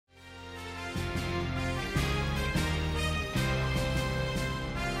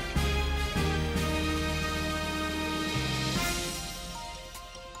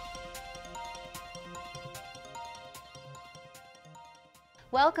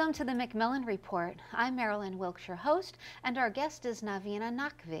Welcome to the Macmillan Report. I'm Marilyn Wilkshire, host, and our guest is Naveena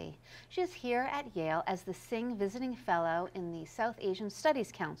Naqvi. She's here at Yale as the Singh Visiting Fellow in the South Asian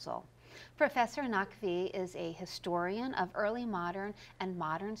Studies Council. Professor Naqvi is a historian of early modern and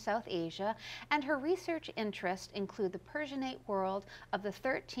modern South Asia, and her research interests include the Persianate world of the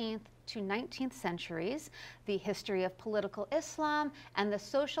 13th to 19th centuries, the history of political Islam, and the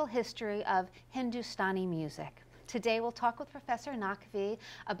social history of Hindustani music. Today we'll talk with Professor Naqvi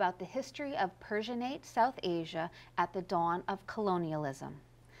about the history of Persianate South Asia at the dawn of colonialism.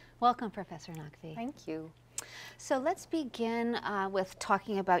 Welcome, Professor Naqvi. Thank you. So let's begin with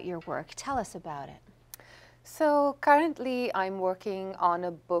talking about your work. Tell us about it. So currently I'm working on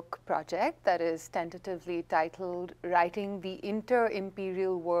a book project that is tentatively titled Writing the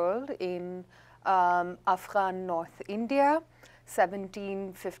Inter-Imperial World in Afghan North India,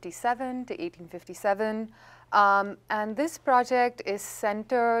 1757 to 1857. And this project is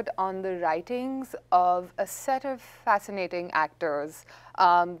centered on the writings of a set of fascinating actors.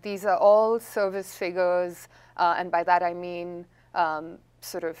 These are all service figures, and by that I mean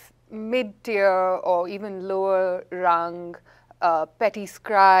sort of mid-tier or even lower rung petty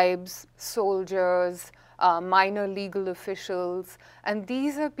scribes, soldiers, minor legal officials, and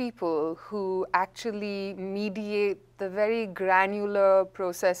these are people who actually mediate the very granular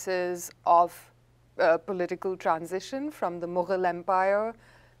processes of political transition from the Mughal Empire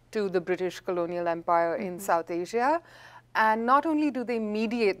to the British colonial empire in South Asia. And not only do they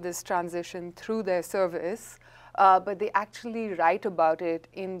mediate this transition through their service, but they actually write about it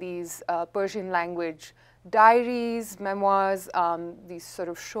in these Persian language diaries, memoirs, these sort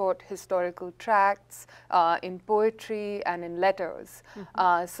of short historical tracts, in poetry and in letters.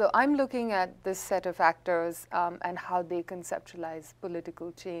 So I'm looking at this set of actors and how they conceptualize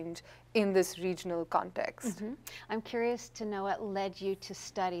political change in this regional context. I'm curious to know what led you to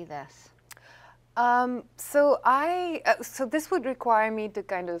study this. So this would require me to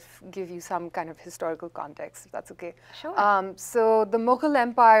kind of give you some kind of historical context, if that's okay. Sure. So the Mughal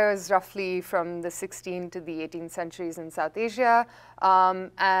Empire is roughly from the 16th to the 18th centuries in South Asia,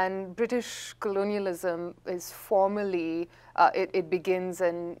 and British colonialism is formally, it begins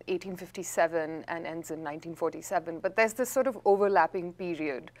in 1857 and ends in 1947. But there's this sort of overlapping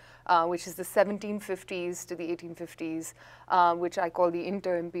period, which is the 1750s to the 1850s, which I call the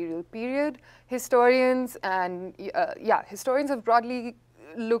inter-imperial period. Historians and historians have broadly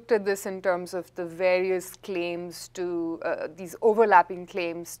looked at this in terms of the various claims to these overlapping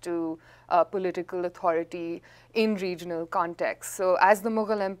claims to political authority in regional contexts. So as the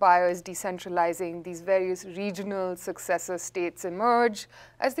Mughal Empire is decentralizing, these various regional successor states emerge,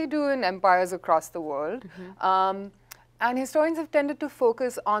 as they do in empires across the world. And historians have tended to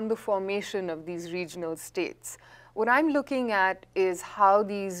focus on the formation of these regional states. What I'm looking at is how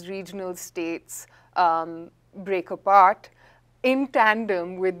these regional states break apart in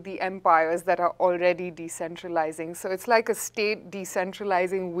tandem with the empires that are already decentralizing. So it's like a state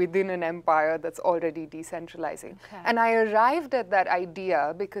decentralizing within an empire that's already decentralizing. Okay. And I arrived at that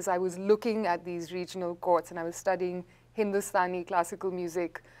idea because I was looking at these regional courts and I was studying Hindustani classical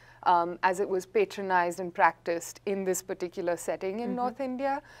music as it was patronized and practiced in this particular setting in North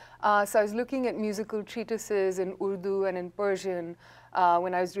India. So I was looking at musical treatises in Urdu and in Persian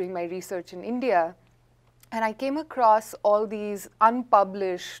when I was doing my research in India. And I came across all these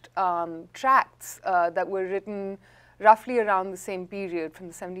unpublished tracts that were written roughly around the same period, from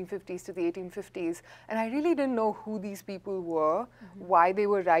the 1750s to the 1850s. And I really didn't know who these people were, why they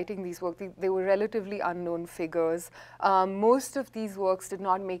were writing these works. They were relatively unknown figures. Most of these works did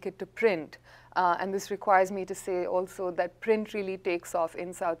not make it to print. And this requires me to say also that print really takes off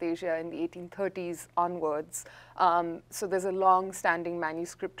in South Asia in the 1830s onwards. So there's a long-standing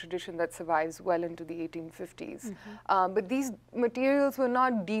manuscript tradition that survives well into the 1850s. But these materials were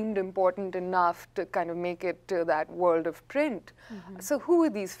not deemed important enough to kind of make it to that world of print. So who were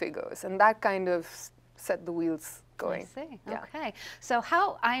these figures? And that kind of set the wheels going. I see. Yeah. Okay. So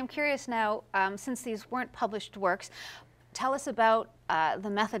I am curious now, since these weren't published works, tell us about the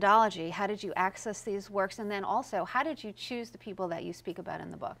methodology. How did you access these works? And then also, how did you choose the people that you speak about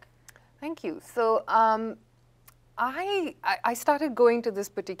in the book? Thank you. So I started going to this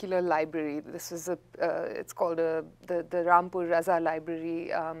particular library. This is it's called the Rampur Raza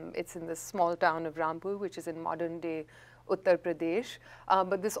Library. It's in the small town of Rampur, which is in modern-day Uttar Pradesh.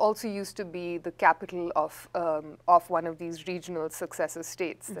 But this also used to be the capital of one of these regional successor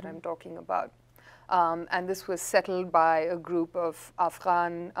states that I'm talking about. And this was settled by a group of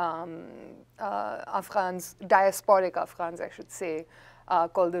Afghans, diasporic Afghans, I should say,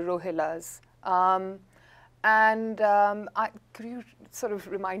 called the Rohillas. Could you sort of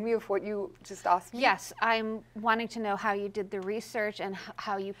remind me of what you just asked me? Yes, I'm wanting to know how you did the research and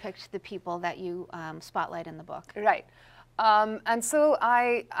how you picked the people that you spotlight in the book. Right. And so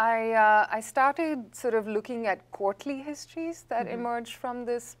I started sort of looking at courtly histories that emerged from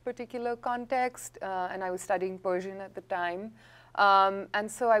this particular context, and I was studying Persian at the time.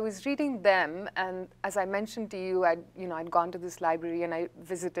 And so I was reading them, and as I mentioned to you, I'd gone to this library and I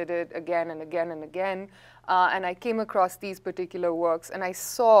visited it again and again and again, and I came across these particular works, and I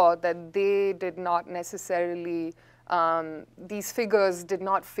saw that they did not necessarily, these figures did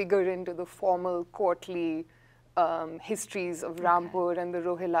not figure into the formal courtly histories of Rampur and the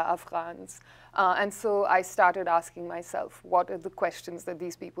Rohilla Afghans. And so I started asking myself, what are the questions that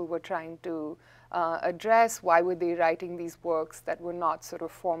these people were trying to address? Why were they writing these works that were not sort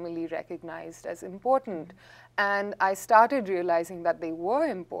of formally recognized as important? And I started realizing that they were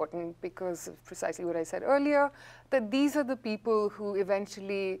important because of precisely what I said earlier, that these are the people who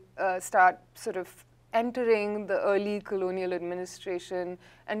eventually start sort of entering the early colonial administration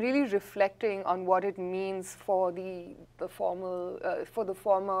and really reflecting on what it means for the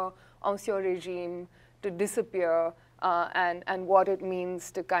former ancien regime to disappear, and what it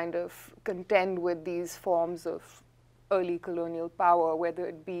means to kind of contend with these forms of early colonial power, whether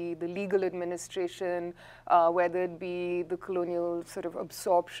it be the legal administration, whether it be the colonial sort of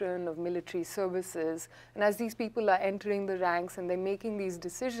absorption of military services. And as these people are entering the ranks and they're making these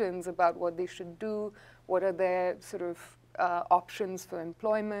decisions about what they should do, what are their sort of options for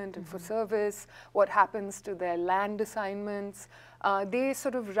employment and for service, what happens to their land assignments, they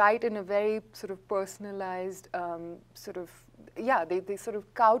sort of write in a very sort of personalized they sort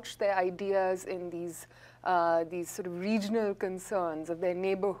of couch their ideas in these sort of regional concerns of their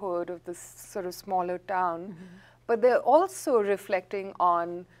neighborhood, of this sort of smaller town. But they're also reflecting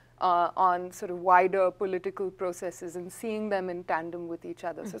on sort of wider political processes and seeing them in tandem with each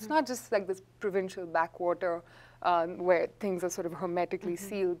other. So it's not just like this provincial backwater where things are sort of hermetically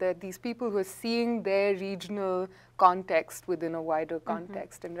sealed. There are these people who are seeing their regional context within a wider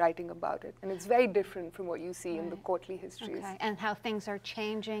context and writing about it. And it's very different from what you see in the courtly histories. Okay. And how things are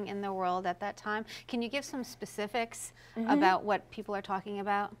changing in the world at that time. Can you give some specifics about what people are talking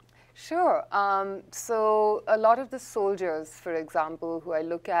about? Sure. So a lot of the soldiers, for example, who I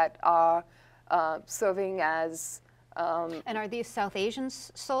look at are serving as... and are these South Asian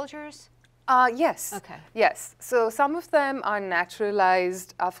soldiers? Yes. Okay. Yes. So some of them are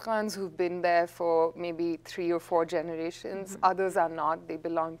naturalized Afghans who've been there for maybe 3 or 4 generations. Others are not. They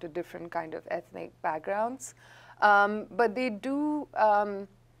belong to different kind of ethnic backgrounds. But they do...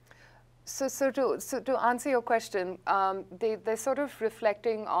 So to answer your question, they're sort of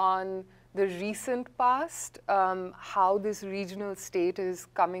reflecting on the recent past, how this regional state is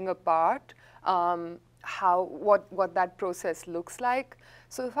coming apart, what that process looks like.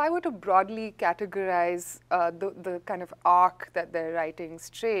 So if I were to broadly categorize the kind of arc that their writings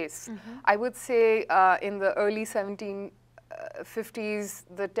trace, I would say in the early 1750s,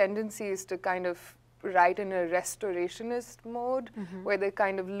 the tendency is to kind of write in a restorationist mode, where they're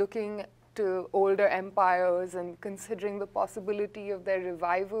kind of looking to older empires and considering the possibility of their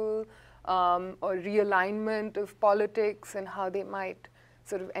revival or realignment of politics and how they might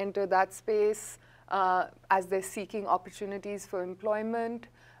sort of enter that space as they're seeking opportunities for employment.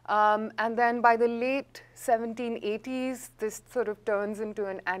 And then by the late 1780s, this sort of turns into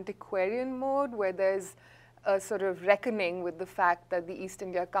an antiquarian mode where there's a sort of reckoning with the fact that the East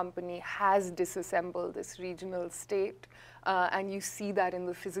India Company has disassembled this regional state, and you see that in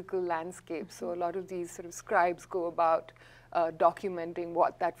the physical landscape. So a lot of these sort of scribes go about documenting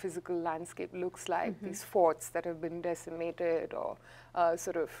what that physical landscape looks like, these forts that have been decimated, or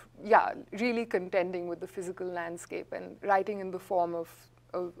really contending with the physical landscape and writing in the form of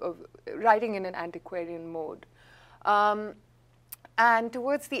writing in an antiquarian mode. And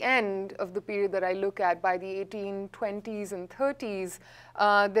towards the end of the period that I look at, by the 1820s and 30s,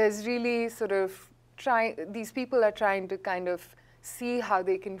 there's really sort of these people are trying to kind of see how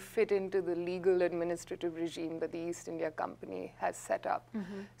they can fit into the legal administrative regime that the East India Company has set up.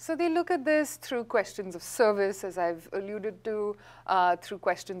 So they look at this through questions of service, as I've alluded to, through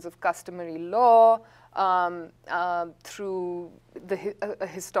questions of customary law, through a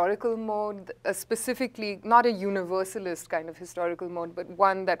historical mode, specifically not a universalist kind of historical mode, but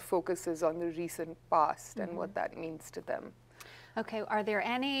one that focuses on the recent past and what that means to them. Okay, are there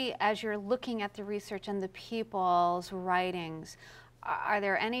any, as you're looking at the research and the people's writings, are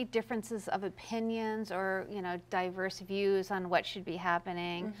there any differences of opinions or, you know, diverse views on what should be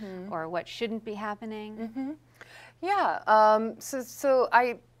happening or what shouldn't be happening? Yeah, so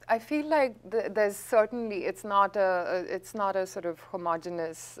I feel like there's certainly, it's not a sort of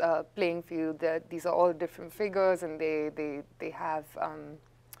homogeneous playing field. These are all different figures, and they have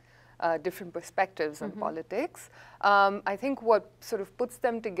different perspectives on politics. I think what sort of puts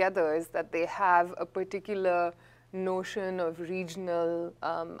them together is that they have a particular notion of regional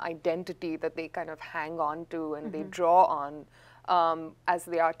identity that they kind of hang on to and they draw on as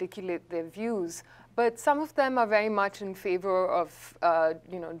they articulate their views. But some of them are very much in favor of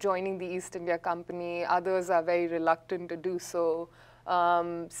joining the East India Company. Others are very reluctant to do so.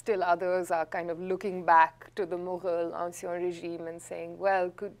 Still others are kind of looking back to the Mughal ancien regime and saying,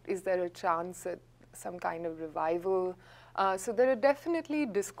 well, is there a chance at some kind of revival? So there are definitely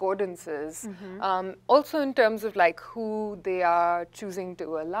discordances. Also in terms of like who they are choosing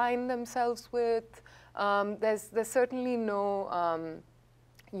to align themselves with. There's certainly no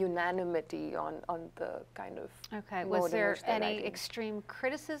unanimity on the kind of. Okay. Was there any extreme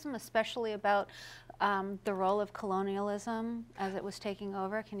criticism, especially about the role of colonialism as it was taking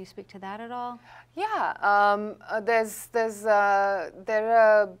over? Can you speak to that at all? Yeah, there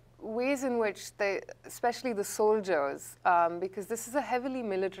are ways in which especially the soldiers, because this is a heavily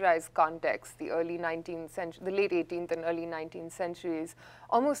militarized context, the early 19th century, the late 18th and early 19th centuries.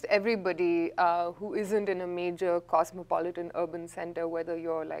 Almost everybody who isn't in a major cosmopolitan urban center, whether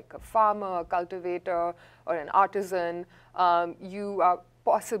you're like a farmer, a cultivator, or an artisan, you are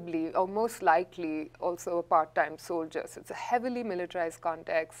possibly or most likely also a part-time soldier. So it's a heavily militarized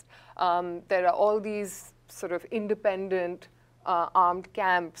context. There are all these sort of independent armed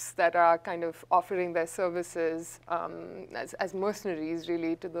camps that are kind of offering their services as mercenaries,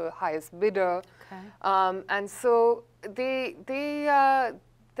 really, to the highest bidder. Okay. And so there's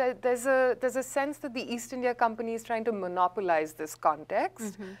a sense that the East India Company is trying to monopolize this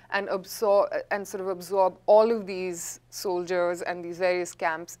context and sort of absorb all of these soldiers and these various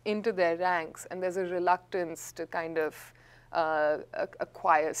camps into their ranks. And there's a reluctance to kind of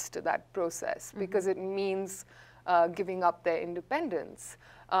acquiesce to that process because it means giving up their independence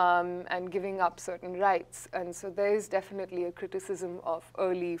and giving up certain rights. And so there is definitely a criticism of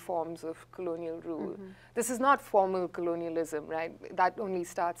early forms of colonial rule. This is not formal colonialism, right? That only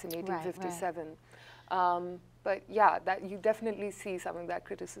starts in 1857. Right. But yeah, that you definitely see some of that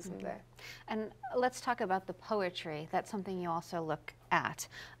criticism there. And let's talk about the poetry. That's something you also look at.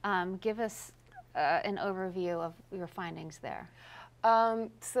 Give us an overview of your findings there.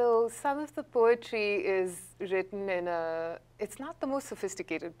 So some of the poetry is written in it's not the most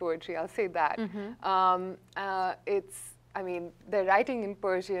sophisticated poetry, I'll say that. I mean, they're writing in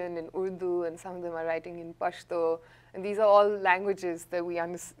Persian, in Urdu, and some of them are writing in Pashto. And these are all languages that we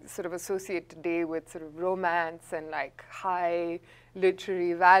sort of associate today with sort of romance and like high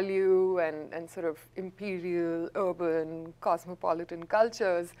literary value and sort of imperial, urban, cosmopolitan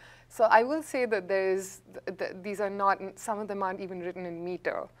cultures. So I will say that these are not, some of them aren't even written in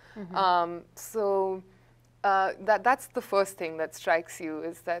meter. That's the first thing that strikes you,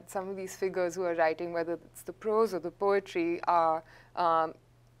 is that some of these figures who are writing, whether it's the prose or the poetry, are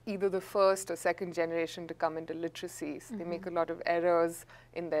either the first or second generation to come into literacy. So they make a lot of errors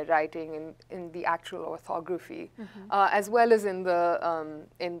in their writing, in the actual orthography, as well as in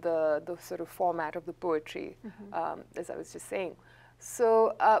the sort of format of the poetry, as I was just saying.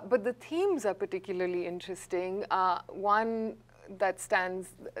 So, but the themes are particularly interesting. One that stands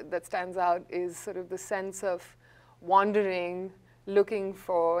out is sort of the sense of wandering, looking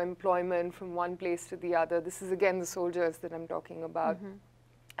for employment from one place to the other. This is again the soldiers that I'm talking about.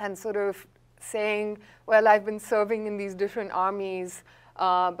 And sort of saying, well, I've been serving in these different armies,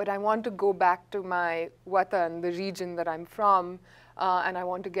 but I want to go back to my watan, the region that I'm from, and I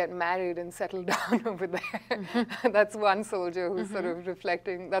want to get married and settle down over there. That's one soldier who's sort of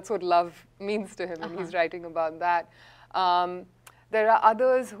reflecting, that's what love means to him, and he's writing about that. There are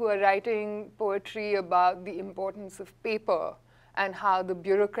others who are writing poetry about the importance of paper and how the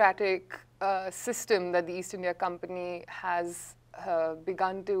bureaucratic system that the East India Company has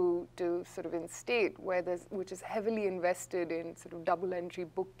begun to sort of instate, which is heavily invested in sort of double entry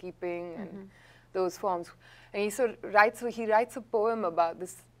bookkeeping and those forms. And he writes a poem about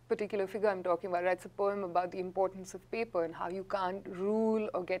this particular figure I'm talking about, writes a poem about the importance of paper and how you can't rule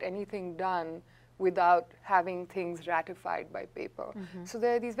or get anything done without having things ratified by paper. So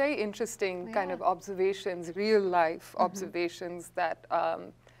there are these very interesting kind of observations, real life observations that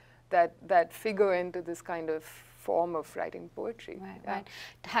that figure into this kind of form of writing poetry. Right.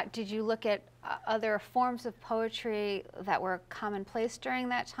 Did you look at other forms of poetry that were commonplace during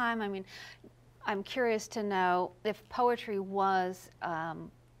that time? I mean, I'm curious to know if poetry was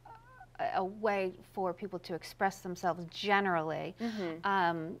a way for people to express themselves generally,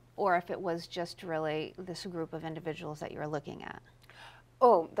 or if it was just really this group of individuals that you're looking at.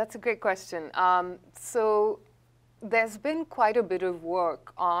 Oh, that's a great question. So there's been quite a bit of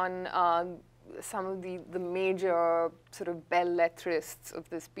work on some of the major sort of belles lettrists of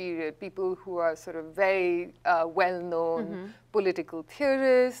this period, people who are sort of very well-known political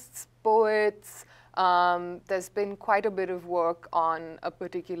theorists, poets. There's been quite a bit of work on a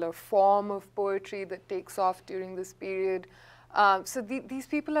particular form of poetry that takes off during this period. So these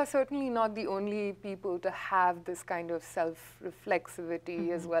people are certainly not the only people to have this kind of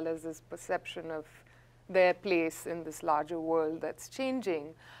self-reflexivity as well as this perception of their place in this larger world that's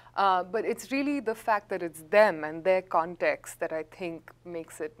changing. But it's really the fact that it's them and their context that I think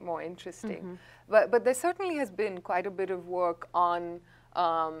makes it more interesting. But there certainly has been quite a bit of work on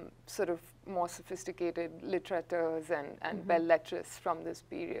sort of more sophisticated literateurs and belles lettres from this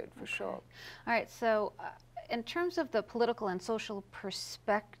period, for sure. All right, so in terms of the political and social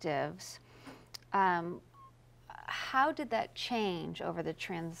perspectives, how did that change over the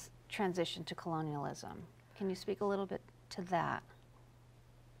transition to colonialism? Can you speak a little bit to that?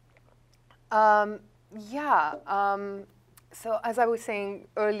 So as I was saying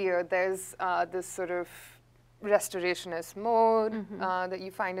earlier, there's this sort of restorationist mode that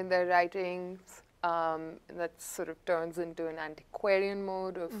you find in their writings that sort of turns into an antiquarian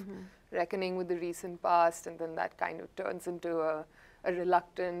mode of reckoning with the recent past, and then that kind of turns into a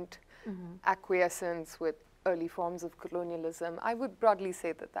reluctant acquiescence with early forms of colonialism. I would broadly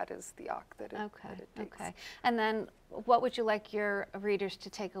say that that is the arc that it takes. Okay. And then what would you like your readers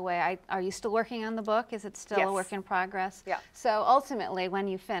to take away? Are you still working on the book? Is it still a work in progress? Yeah. So ultimately, when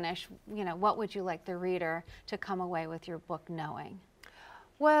you finish, what would you like the reader to come away with your book knowing?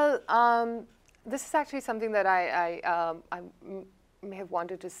 Well, this is actually something that I may have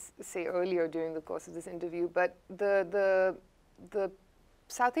wanted to say earlier during the course of this interview, but the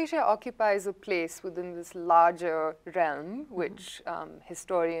South Asia occupies a place within this larger realm, which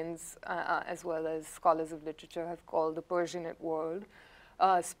historians as well as scholars of literature have called the Persianate world,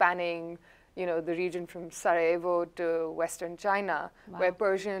 spanning, the region from Sarajevo to Western China, where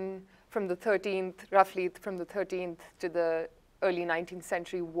Persian from the 13th, roughly from the 13th to the early 19th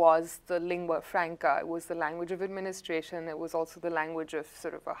century was the lingua franca. It was the language of administration. It was also the language of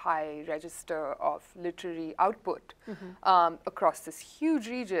sort of a high register of literary output across this huge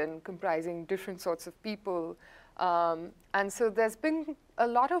region comprising different sorts of people. And so there's been a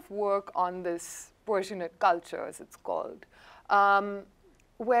lot of work on this Persianate culture, as it's called.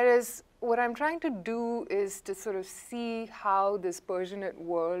 Whereas what I'm trying to do is to sort of see how this Persianate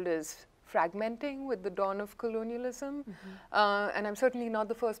world is fragmenting with the dawn of colonialism. And I'm certainly not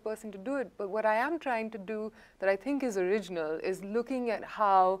the first person to do it, but what I am trying to do that I think is original is looking at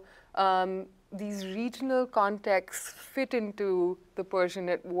how these regional contexts fit into the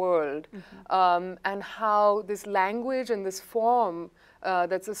Persianate world, and how this language and this form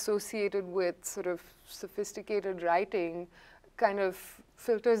that's associated with sort of sophisticated writing kind of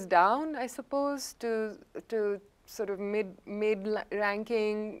filters down, I suppose, to sort of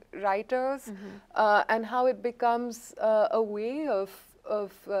mid-ranking writers, and how it becomes a way of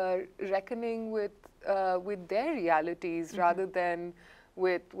reckoning with their realities rather than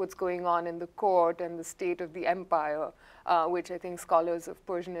with what's going on in the court and the state of the empire, which I think scholars of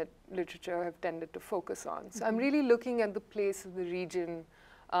Persianate literature have tended to focus on. So I'm really looking at the place of the region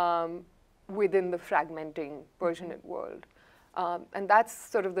within the fragmenting Persianate world. And that's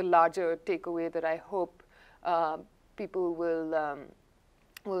sort of the larger takeaway that I hope people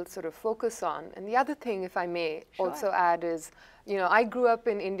will sort of focus on. And the other thing, if I may also add, is, I grew up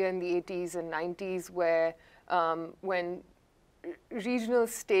in India in the 80s and 90s where when regional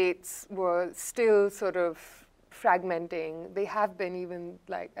states were still sort of fragmenting, they have been even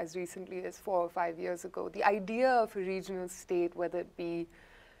like as recently as 4 or 5 years ago. The idea of a regional state, whether it be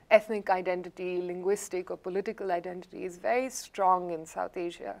ethnic identity, linguistic or political identity, is very strong in South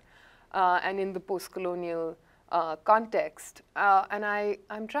Asia and in the post-colonial context. And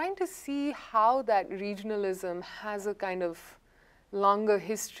I'm trying to see how that regionalism has a kind of longer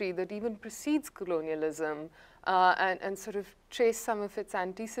history that even precedes colonialism, and sort of trace some of its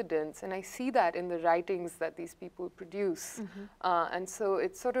antecedents. And I see that in the writings that these people produce. And so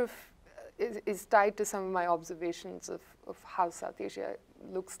it sort of is tied to some of my observations of how South Asia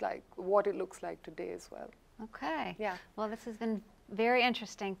looks like, what it looks like today as well. Okay. Yeah. Well, this has been Very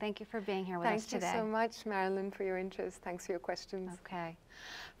interesting. Thank you for being here with us today. Thank you so much, Marilyn, for your interest. Thanks for your questions. Okay.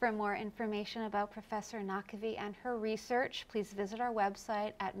 For more information about Professor Naqvi and her research, please visit our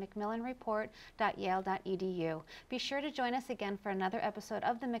website at macmillanreport.yale.edu. Be sure to join us again for another episode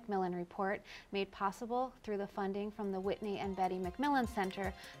of the Macmillan Report, made possible through the funding from the Whitney and Betty Macmillan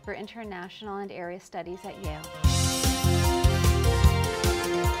Center for International and Area Studies at Yale.